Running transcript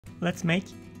let's make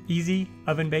easy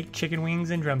oven-baked chicken wings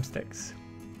and drumsticks.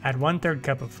 Add 1/3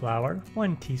 cup of flour,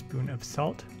 1 teaspoon of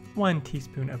salt, 1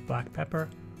 teaspoon of black pepper,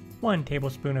 1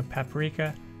 tablespoon of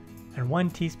paprika, and 1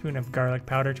 teaspoon of garlic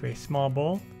powder to a small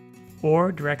bowl,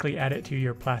 or directly add it to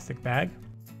your plastic bag.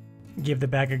 Give the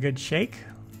bag a good shake,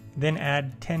 then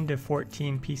add 10 to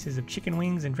 14 pieces of chicken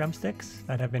wings and drumsticks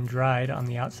that have been dried on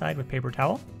the outside with paper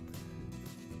towel.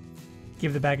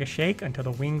 Give the bag a shake until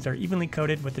the wings are evenly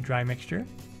coated with the dry mixture.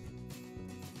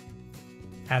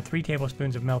 Add 3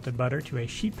 tablespoons of melted butter to a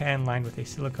sheet pan lined with a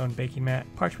silicone baking mat,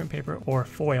 parchment paper, or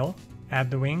foil. Add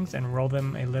the wings and roll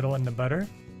them a little in the butter.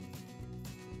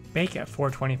 Bake at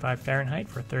 425 Fahrenheit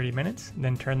for 30 minutes,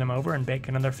 then turn them over and bake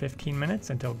another 15 minutes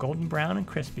until golden brown and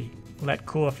crispy. Let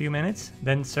cool a few minutes,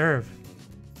 then serve.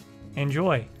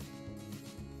 Enjoy!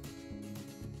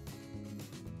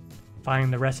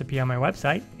 Find the recipe on my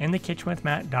website,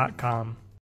 inthekitchenwithmatt.com.